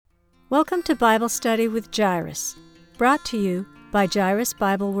Welcome to Bible Study with Jairus, brought to you by Jairus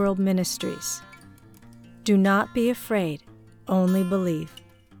Bible World Ministries. Do not be afraid, only believe.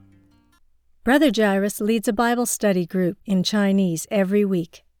 Brother Jairus leads a Bible study group in Chinese every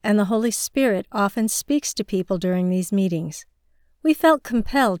week, and the Holy Spirit often speaks to people during these meetings. We felt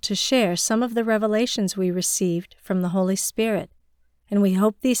compelled to share some of the revelations we received from the Holy Spirit, and we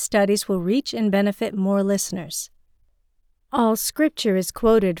hope these studies will reach and benefit more listeners. All scripture is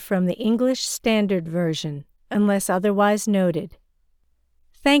quoted from the English Standard Version, unless otherwise noted.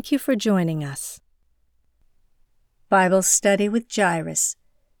 Thank you for joining us. Bible Study with Jairus,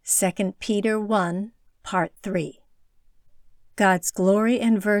 2 Peter 1, Part 3. God's glory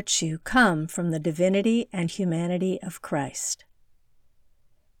and virtue come from the divinity and humanity of Christ.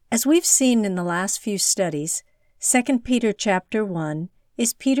 As we've seen in the last few studies, 2 Peter chapter 1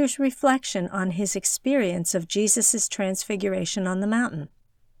 is Peter's reflection on his experience of Jesus' transfiguration on the mountain.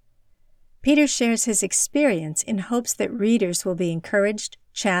 Peter shares his experience in hopes that readers will be encouraged,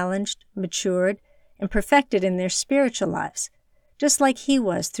 challenged, matured, and perfected in their spiritual lives, just like he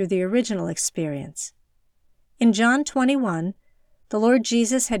was through the original experience. In John 21, the Lord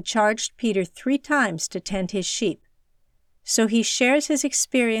Jesus had charged Peter 3 times to tend his sheep, so he shares his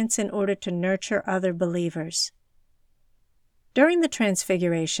experience in order to nurture other believers. During the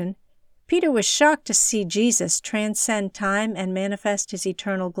transfiguration, Peter was shocked to see Jesus transcend time and manifest his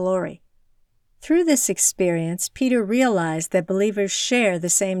eternal glory. Through this experience, Peter realized that believers share the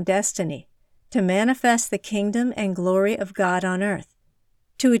same destiny, to manifest the kingdom and glory of God on earth.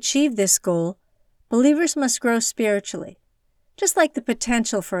 To achieve this goal, believers must grow spiritually. Just like the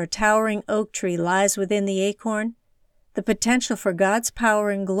potential for a towering oak tree lies within the acorn, the potential for God's power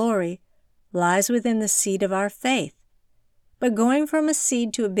and glory lies within the seed of our faith. But going from a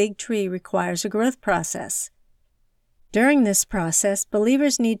seed to a big tree requires a growth process. During this process,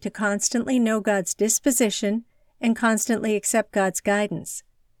 believers need to constantly know God's disposition and constantly accept God's guidance.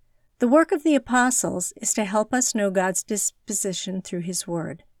 The work of the apostles is to help us know God's disposition through His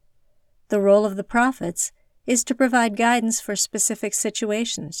Word. The role of the prophets is to provide guidance for specific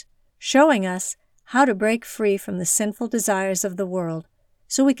situations, showing us how to break free from the sinful desires of the world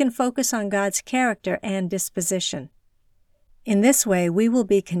so we can focus on God's character and disposition. In this way, we will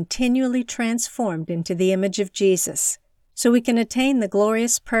be continually transformed into the image of Jesus, so we can attain the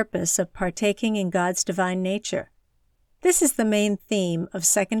glorious purpose of partaking in God's divine nature. This is the main theme of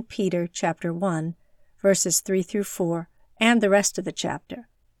 2 Peter chapter 1, verses 3 through 4, and the rest of the chapter.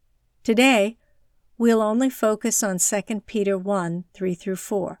 Today, we'll only focus on 2 Peter 1, 3 through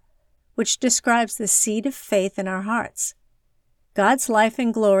 4, which describes the seed of faith in our hearts. God's life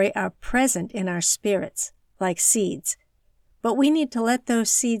and glory are present in our spirits, like seeds, but we need to let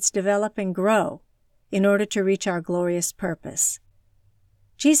those seeds develop and grow in order to reach our glorious purpose.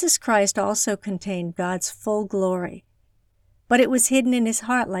 Jesus Christ also contained God's full glory, but it was hidden in his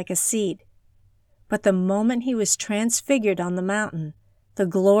heart like a seed. But the moment he was transfigured on the mountain, the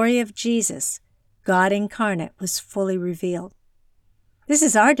glory of Jesus, God incarnate, was fully revealed. This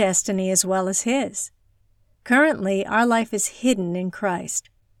is our destiny as well as his. Currently, our life is hidden in Christ.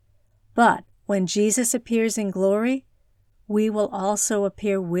 But when Jesus appears in glory, we will also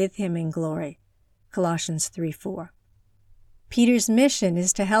appear with him in glory. Colossians 3:4. Peter's mission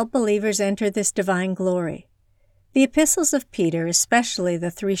is to help believers enter this divine glory. The Epistles of Peter, especially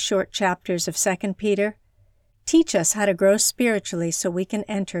the 3 short chapters of 2 Peter, teach us how to grow spiritually so we can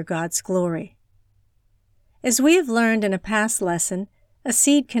enter God's glory. As we have learned in a past lesson, a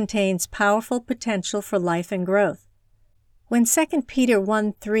seed contains powerful potential for life and growth. When 2 Peter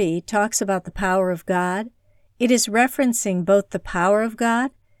 1:3 talks about the power of God, it is referencing both the power of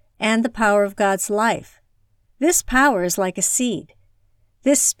God and the power of God's life. This power is like a seed.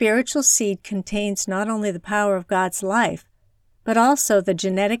 This spiritual seed contains not only the power of God's life, but also the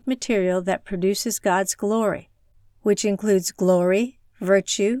genetic material that produces God's glory, which includes glory,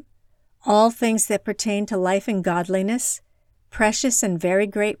 virtue, all things that pertain to life and godliness, precious and very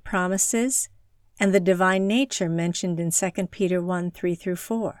great promises, and the divine nature mentioned in 2 Peter 1, 3 through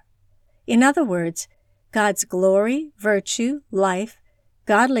 4. In other words, God's glory, virtue, life,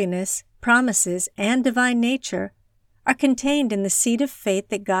 godliness, promises, and divine nature are contained in the seed of faith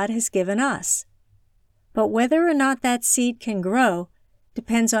that God has given us. But whether or not that seed can grow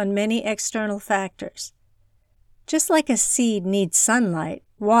depends on many external factors. Just like a seed needs sunlight,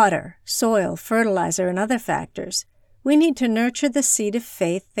 water, soil, fertilizer, and other factors, we need to nurture the seed of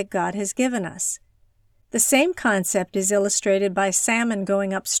faith that God has given us. The same concept is illustrated by salmon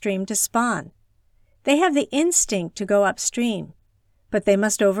going upstream to spawn. They have the instinct to go upstream, but they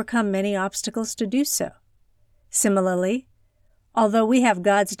must overcome many obstacles to do so. Similarly, Although we have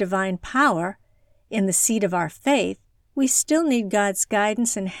God's divine power in the seat of our faith, we still need God's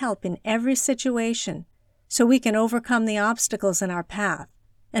guidance and help in every situation so we can overcome the obstacles in our path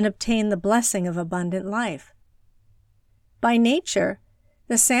and obtain the blessing of abundant life. By nature,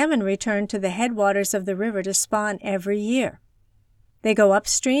 the salmon return to the headwaters of the river to spawn every year. They go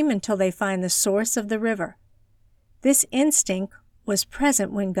upstream until they find the source of the river. This instinct was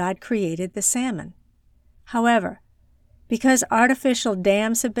present when God created the salmon. However, because artificial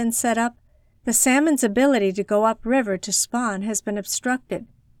dams have been set up, the salmon's ability to go upriver to spawn has been obstructed.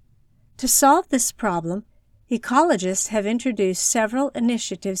 To solve this problem, ecologists have introduced several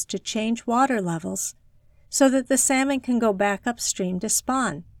initiatives to change water levels so that the salmon can go back upstream to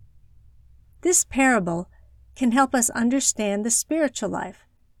spawn. This parable can help us understand the spiritual life.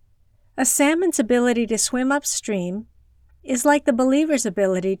 A salmon's ability to swim upstream is like the believer's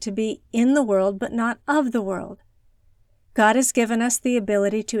ability to be in the world but not of the world. God has given us the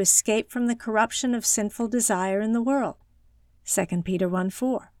ability to escape from the corruption of sinful desire in the world, 2 Peter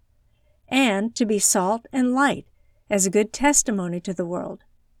 1:4, and to be salt and light as a good testimony to the world.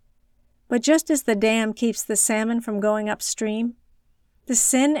 But just as the dam keeps the salmon from going upstream, the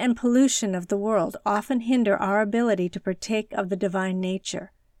sin and pollution of the world often hinder our ability to partake of the divine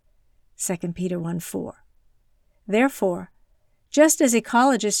nature, 2 Peter 1:4. Therefore, just as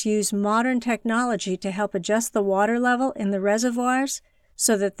ecologists use modern technology to help adjust the water level in the reservoirs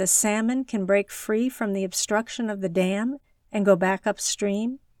so that the salmon can break free from the obstruction of the dam and go back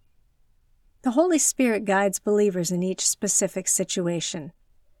upstream, the Holy Spirit guides believers in each specific situation,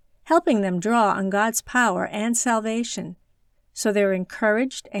 helping them draw on God's power and salvation so they're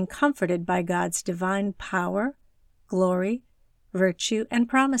encouraged and comforted by God's divine power, glory, virtue, and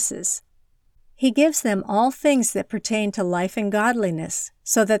promises. He gives them all things that pertain to life and godliness,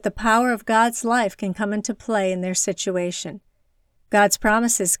 so that the power of God's life can come into play in their situation. God's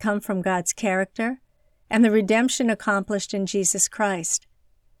promises come from God's character and the redemption accomplished in Jesus Christ.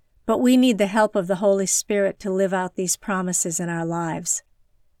 But we need the help of the Holy Spirit to live out these promises in our lives.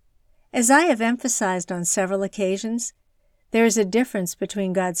 As I have emphasized on several occasions, there is a difference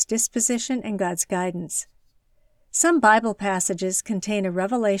between God's disposition and God's guidance. Some Bible passages contain a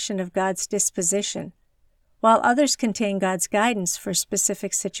revelation of God's disposition, while others contain God's guidance for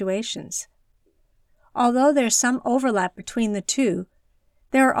specific situations. Although there's some overlap between the two,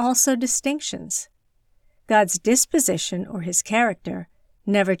 there are also distinctions. God's disposition, or His character,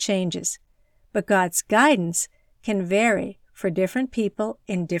 never changes, but God's guidance can vary for different people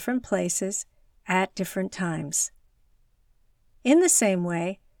in different places at different times. In the same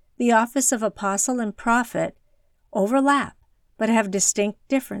way, the office of apostle and prophet overlap, but have distinct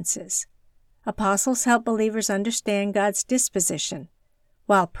differences. Apostles help believers understand God's disposition,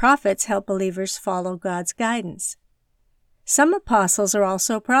 while prophets help believers follow God's guidance. Some apostles are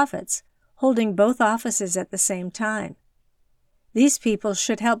also prophets, holding both offices at the same time. These people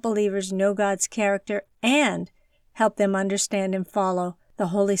should help believers know God's character and help them understand and follow the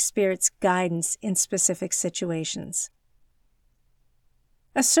Holy Spirit's guidance in specific situations.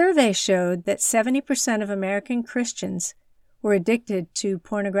 A survey showed that 70% of American Christians were addicted to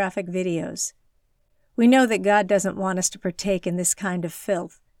pornographic videos. We know that God doesn't want us to partake in this kind of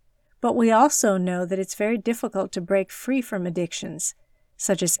filth, but we also know that it's very difficult to break free from addictions,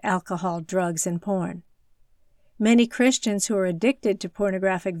 such as alcohol, drugs, and porn. Many Christians who are addicted to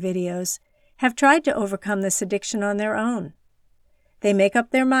pornographic videos have tried to overcome this addiction on their own. They make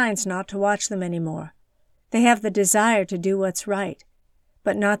up their minds not to watch them anymore. They have the desire to do what's right,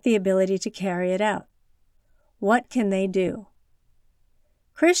 but not the ability to carry it out. What can they do?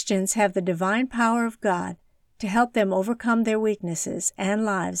 Christians have the divine power of God to help them overcome their weaknesses and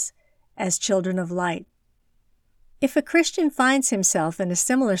lives as children of light. If a Christian finds himself in a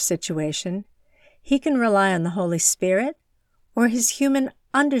similar situation, he can rely on the Holy Spirit or his human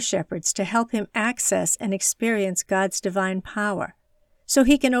under-shepherds to help him access and experience God's divine power, so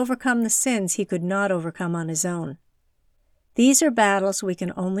he can overcome the sins he could not overcome on his own. These are battles we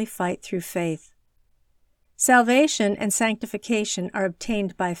can only fight through faith. Salvation and sanctification are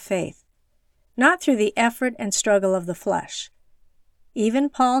obtained by faith, not through the effort and struggle of the flesh. Even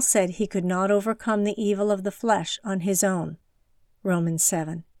Paul said he could not overcome the evil of the flesh on his own, Romans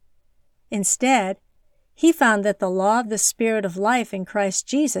 7. Instead, he found that the law of the Spirit of life in Christ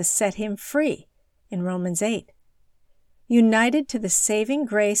Jesus set him free, in Romans 8. United to the saving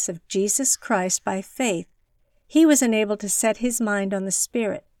grace of Jesus Christ by faith, he was enabled to set his mind on the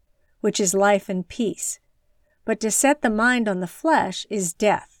Spirit, which is life and peace. But to set the mind on the flesh is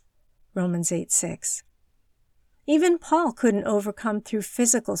death, Romans 8:6. Even Paul couldn't overcome through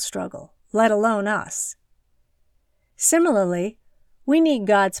physical struggle, let alone us. Similarly, We need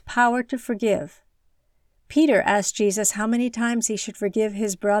God's power to forgive. Peter asked Jesus how many times he should forgive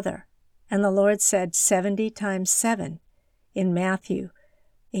his brother, and the Lord said 70 times 7 in Matthew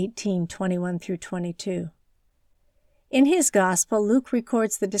 18:21-22. In his Gospel, Luke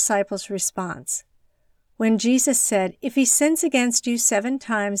records the disciples' response. When Jesus said, "If he sins against you 7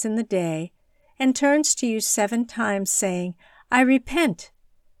 times in the day, and turns to you 7 times, saying, 'I repent,'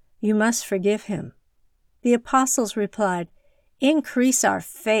 you must forgive him." The apostles replied, "Increase our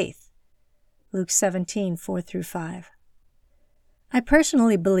faith." Luke 17:4-5. I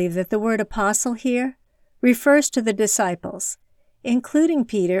personally believe that the word apostle here refers to the disciples, including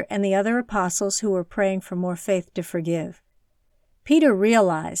Peter and the other apostles who were praying for more faith to forgive. Peter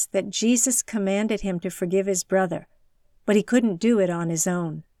realized that Jesus commanded him to forgive his brother, but he couldn't do it on his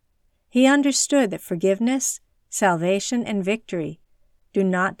own. He understood that forgiveness, salvation, and victory do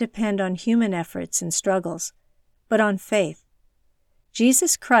not depend on human efforts and struggles, but on faith.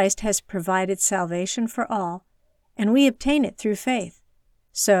 Jesus Christ has provided salvation for all, and we obtain it through faith.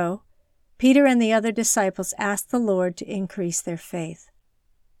 So, Peter and the other disciples asked the Lord to increase their faith.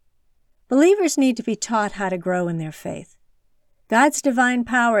 Believers need to be taught how to grow in their faith. God's divine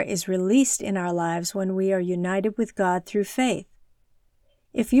power is released in our lives when we are united with God through faith.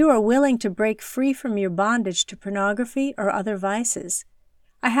 If you are willing to break free from your bondage to pornography or other vices,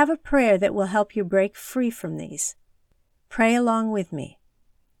 I have a prayer that will help you break free from these. Pray along with me.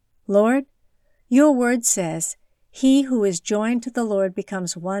 Lord, your word says, "He who is joined to the Lord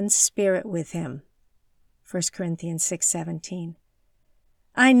becomes one spirit with him." 1 Corinthians 6:17.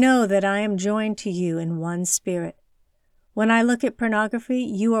 I know that I am joined to you in one spirit. When I look at pornography,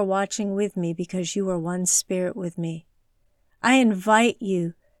 you are watching with me because you are one spirit with me. I invite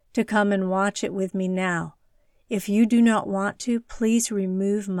you to come and watch it with me now. If you do not want to, please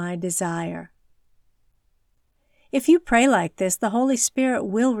remove my desire. If you pray like this, the Holy Spirit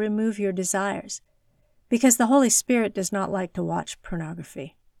will remove your desires, because the Holy Spirit does not like to watch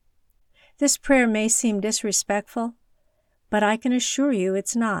pornography. This prayer may seem disrespectful, but I can assure you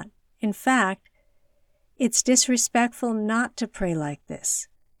it's not. In fact, it's disrespectful not to pray like this.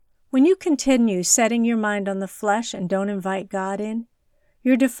 When you continue setting your mind on the flesh and don't invite God in,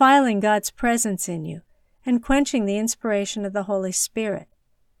 you're defiling God's presence in you and quenching the inspiration of the Holy Spirit.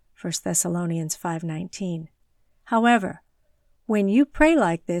 1 Thessalonians 5:19. However, when you pray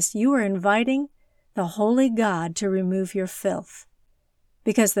like this, you are inviting the Holy God to remove your filth,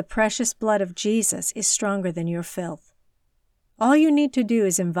 because the precious blood of Jesus is stronger than your filth. All you need to do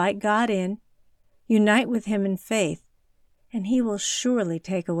is invite God in, unite with Him in faith, and He will surely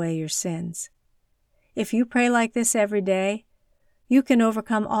take away your sins. If you pray like this every day, you can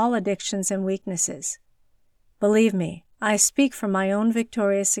overcome all addictions and weaknesses. Believe me, I speak from my own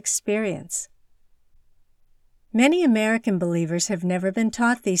victorious experience. Many American believers have never been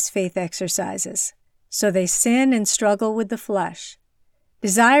taught these faith exercises, so they sin and struggle with the flesh.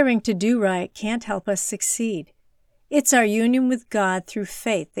 Desiring to do right can't help us succeed. It's our union with God through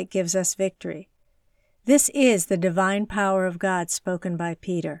faith that gives us victory. This is the divine power of God spoken by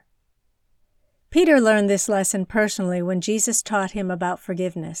Peter. Peter learned this lesson personally when Jesus taught him about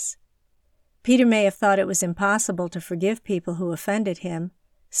forgiveness. Peter may have thought it was impossible to forgive people who offended him,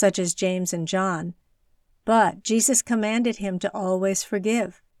 such as James and John, but Jesus commanded him to always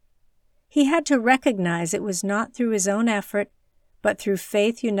forgive. He had to recognize it was not through his own effort, but through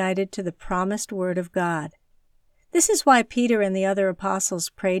faith united to the promised word of God. This is why Peter and the other apostles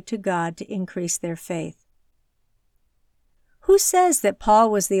prayed to God to increase their faith. Who says that Paul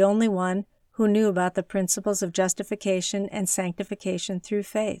was the only one who knew about the principles of justification and sanctification through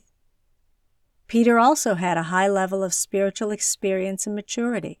faith? Peter also had a high level of spiritual experience and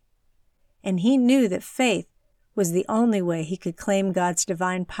maturity, and he knew that faith was the only way he could claim God's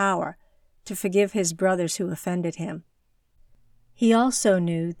divine power to forgive his brothers who offended him. He also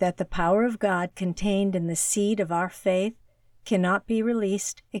knew that the power of God contained in the seed of our faith cannot be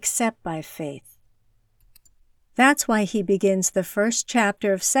released except by faith. That's why he begins the first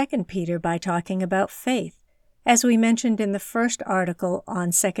chapter of 2 Peter by talking about faith, as we mentioned in the first article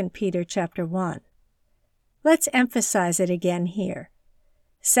on 2 Peter chapter 1. Let's emphasize it again here.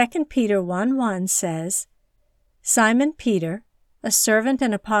 2 Peter 1:1 says, "Simon Peter, a servant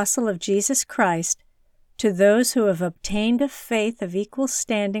and apostle of Jesus Christ, to those who have obtained a faith of equal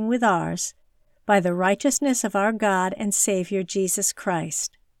standing with ours, by the righteousness of our God and Savior Jesus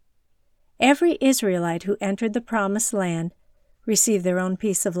Christ." Every Israelite who entered the promised land received their own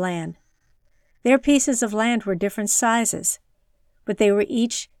piece of land. Their pieces of land were different sizes, but they were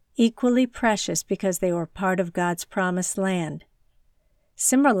each equally precious because they were part of God's promised land.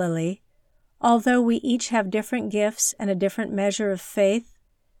 Similarly, Although we each have different gifts and a different measure of faith,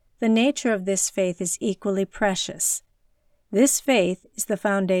 the nature of this faith is equally precious. This faith is the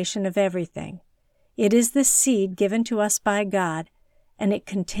foundation of everything. It is the seed given to us by God, and it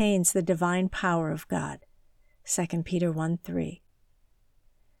contains the divine power of God. 2 Peter 1:3.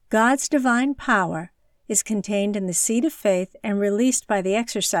 God's divine power is contained in the seed of faith and released by the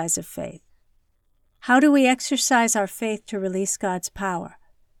exercise of faith. How do we exercise our faith to release God's power?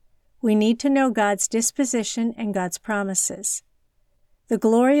 We need to know God's disposition and God's promises. The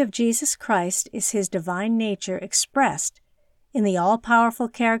glory of Jesus Christ is His divine nature expressed in the all-powerful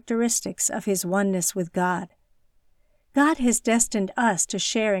characteristics of His oneness with God. God has destined us to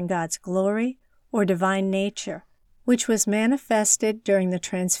share in God's glory or divine nature, which was manifested during the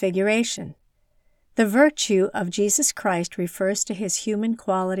transfiguration. The virtue of Jesus Christ refers to His human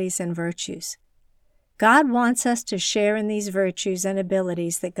qualities and virtues. God wants us to share in these virtues and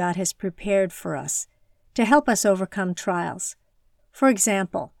abilities that God has prepared for us to help us overcome trials. For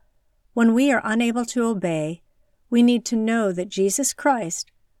example, when we are unable to obey, we need to know that Jesus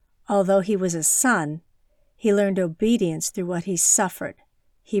Christ, although He was a Son, He learned obedience through what He suffered.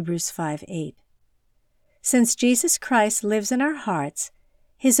 Hebrews 5:8. Since Jesus Christ lives in our hearts,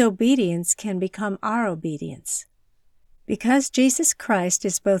 His obedience can become our obedience. Because Jesus Christ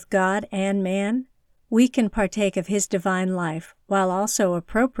is both God and man, we can partake of His divine life while also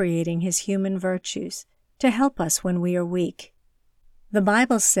appropriating His human virtues to help us when we are weak. The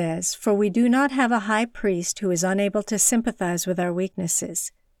Bible says, "For we do not have a high priest who is unable to sympathize with our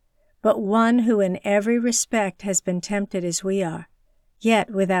weaknesses, but one who in every respect has been tempted as we are,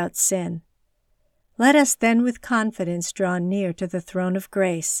 yet without sin. Let us then with confidence draw near to the throne of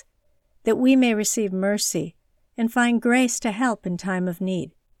grace, that we may receive mercy and find grace to help in time of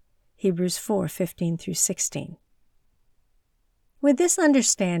need." Hebrews 4:15-16. With this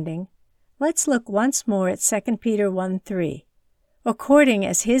understanding, let's look once more at 2 Peter 1:3. "According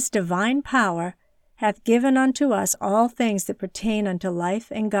as His divine power hath given unto us all things that pertain unto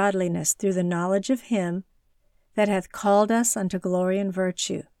life and godliness through the knowledge of Him that hath called us unto glory and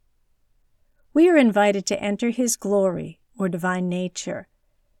virtue." We are invited to enter His glory, or divine nature,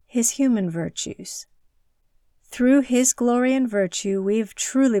 His human virtues. Through His glory and virtue, we have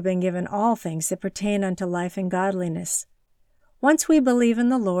truly been given all things that pertain unto life and godliness. Once we believe in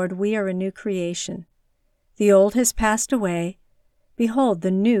the Lord, we are a new creation. The old has passed away. Behold, the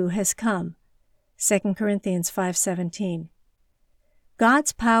new has come. 2 Corinthians 5:17.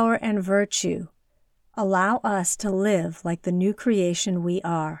 God's power and virtue allow us to live like the new creation we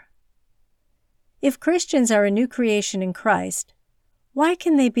are. If Christians are a new creation in Christ, why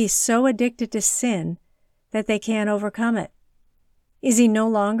can they be so addicted to sin that they can't overcome it? Is he no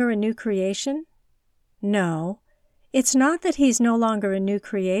longer a new creation? No, it's not that he's no longer a new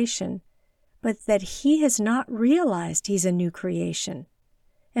creation, but that he has not realized he's a new creation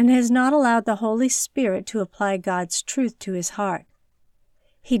and has not allowed the Holy Spirit to apply God's truth to his heart.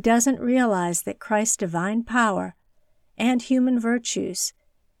 He doesn't realize that Christ's divine power and human virtues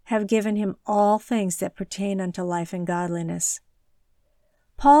have given him all things that pertain unto life and godliness.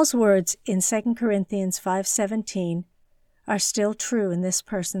 Paul's words in 2 Corinthians 5:17 are still true in this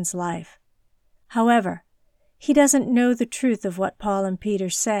person's life. However, he doesn't know the truth of what Paul and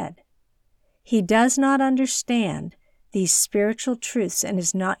Peter said. He does not understand these spiritual truths and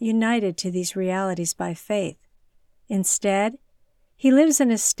is not united to these realities by faith. Instead, he lives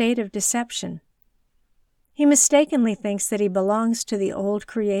in a state of deception. He mistakenly thinks that he belongs to the old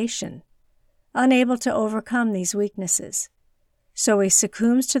creation, unable to overcome these weaknesses. So he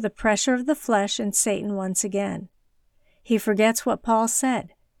succumbs to the pressure of the flesh and Satan once again. He forgets what Paul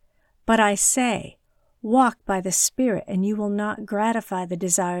said, "But I say, walk by the Spirit, and you will not gratify the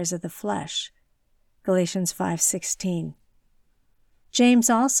desires of the flesh." Galatians 5:16. James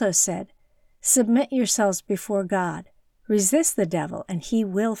also said, "Submit yourselves before God. Resist the devil, and he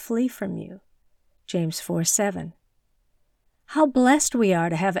will flee from you." James 4:7. How blessed we are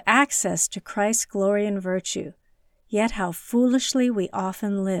to have access to Christ's glory and virtue, yet how foolishly we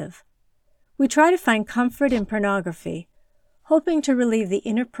often live. We try to find comfort in pornography, hoping to relieve the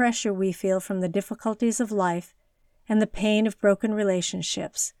inner pressure we feel from the difficulties of life and the pain of broken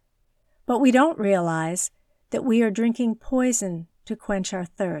relationships. But we don't realize that we are drinking poison to quench our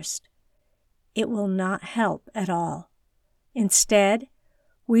thirst. It will not help at all. Instead,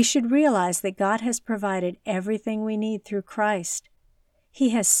 we should realize that God has provided everything we need through Christ. He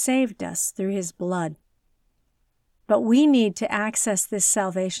has saved us through His blood. But we need to access this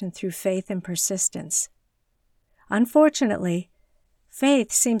salvation through faith and persistence. Unfortunately,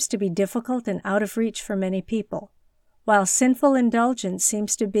 faith seems to be difficult and out of reach for many people, while sinful indulgence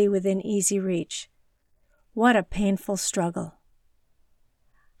seems to be within easy reach. What a painful struggle!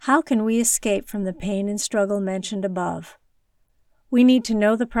 How can we escape from the pain and struggle mentioned above? We need to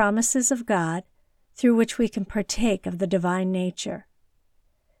know the promises of God, through which we can partake of the divine nature.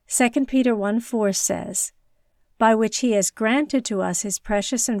 2 Peter 1:4 says, "By which he has granted to us his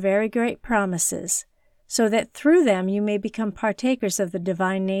precious and very great promises, so that through them you may become partakers of the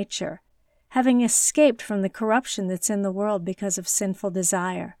divine nature, having escaped from the corruption that's in the world because of sinful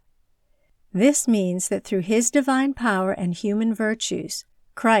desire." This means that through his divine power and human virtues,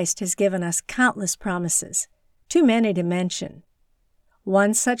 Christ has given us countless promises, too many to mention.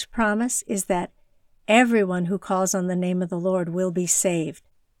 One such promise is that everyone who calls on the name of the Lord will be saved.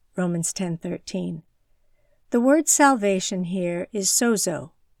 Romans 10:13. The word salvation here is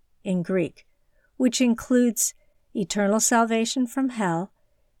sozo in Greek, which includes eternal salvation from hell,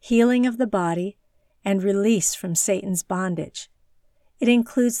 healing of the body, and release from Satan's bondage. It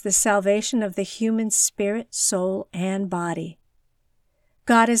includes the salvation of the human spirit, soul, and body.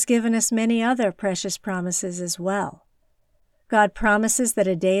 God has given us many other precious promises as well. God promises that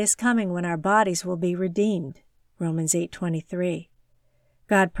a day is coming when our bodies will be redeemed. Romans 8:23.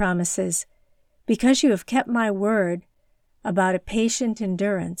 God promises, "Because you have kept my word about a patient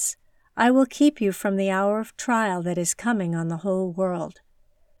endurance, I will keep you from the hour of trial that is coming on the whole world,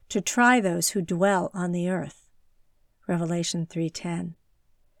 to try those who dwell on the earth." Revelation 3:10.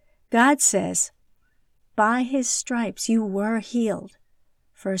 God says, "By his stripes you were healed."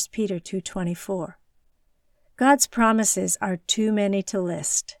 1 Peter 2:24. God's promises are too many to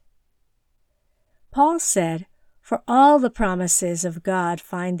list. Paul said, "For all the promises of God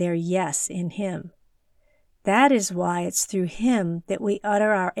find their yes in him." That is why it's through him that we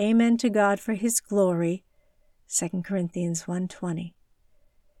utter our amen to God for his glory. 2 Corinthians 1:20.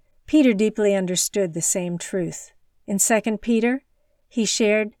 Peter deeply understood the same truth. In 2 Peter, he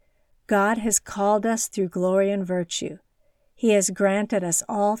shared, "God has called us through glory and virtue. He has granted us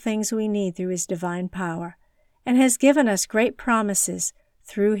all things we need through his divine power, and has given us great promises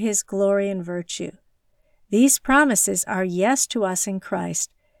through his glory and virtue. These promises are yes to us in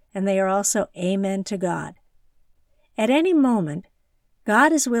Christ, and they are also amen to God." At any moment,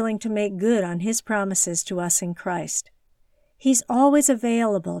 God is willing to make good on his promises to us in Christ. He's always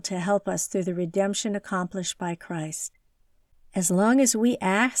available to help us through the redemption accomplished by Christ. As long as we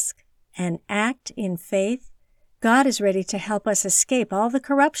ask and act in faith, God is ready to help us escape all the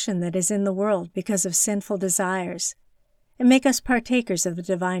corruption that is in the world because of sinful desires, and make us partakers of the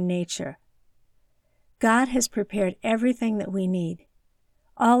divine nature. God has prepared everything that we need.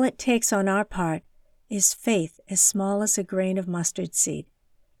 All it takes on our part is faith as small as a grain of mustard seed.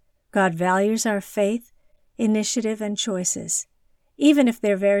 God values our faith, initiative, and choices, even if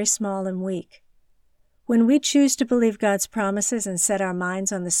they're very small and weak. When we choose to believe God's promises and set our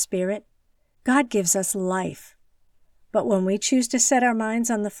minds on the Spirit, God gives us life. But when we choose to set our minds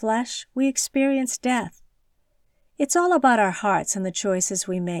on the flesh, we experience death. It's all about our hearts and the choices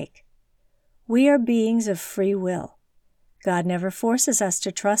we make. We are beings of free will. God never forces us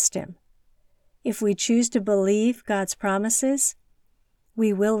to trust him. If we choose to believe God's promises,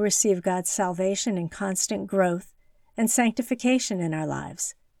 we will receive God's salvation and constant growth and sanctification in our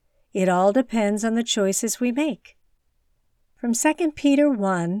lives. It all depends on the choices we make. From 2 Peter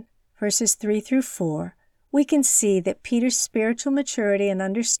 1, verses 3 through 4, we can see that Peter's spiritual maturity and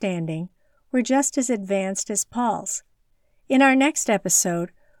understanding were just as advanced as Paul's. In our next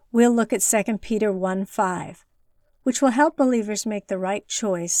episode, we'll look at 2 Peter 1:5, which will help believers make the right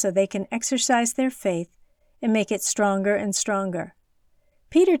choice so they can exercise their faith and make it stronger and stronger.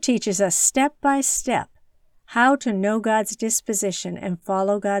 Peter teaches us step by step how to know God's disposition and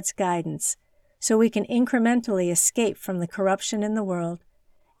follow God's guidance so we can incrementally escape from the corruption in the world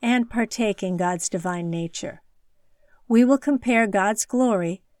and partake in God's divine nature. We will compare God's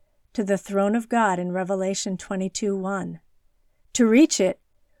glory to the throne of God in Revelation 22:1. To reach it,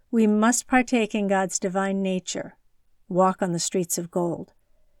 we must partake in God's divine nature, walk on the streets of gold,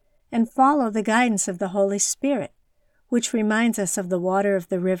 and follow the guidance of the Holy Spirit, which reminds us of the water of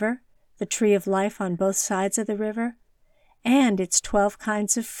the river, the tree of life on both sides of the river, and its 12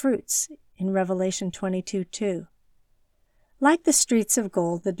 kinds of fruits in Revelation 22:2. Like the streets of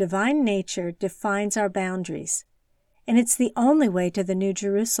gold, the divine nature defines our boundaries, and it's the only way to the New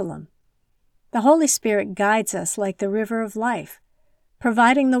Jerusalem. The Holy Spirit guides us like the river of life,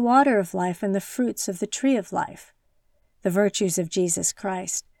 providing the water of life and the fruits of the tree of life, the virtues of Jesus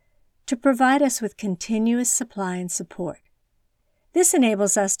Christ, to provide us with continuous supply and support. This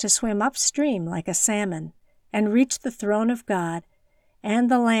enables us to swim upstream like a salmon and reach the throne of God and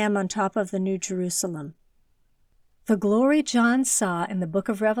the Lamb on top of the New Jerusalem. The glory John saw in the book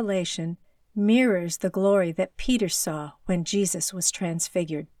of Revelation mirrors the glory that Peter saw when Jesus was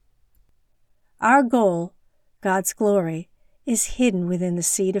transfigured. Our goal, God's glory, is hidden within the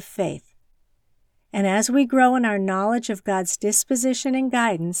seed of faith. And as we grow in our knowledge of God's disposition and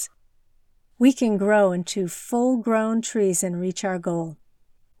guidance, we can grow into full-grown trees and reach our goal.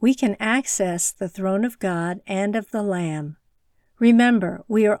 We can access the throne of God and of the Lamb. Remember,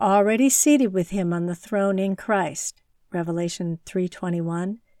 we are already seated with Him on the throne in Christ, Revelation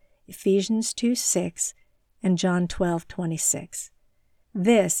 3:21, Ephesians 2:6, and John 12:26.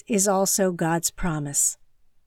 This is also God's promise.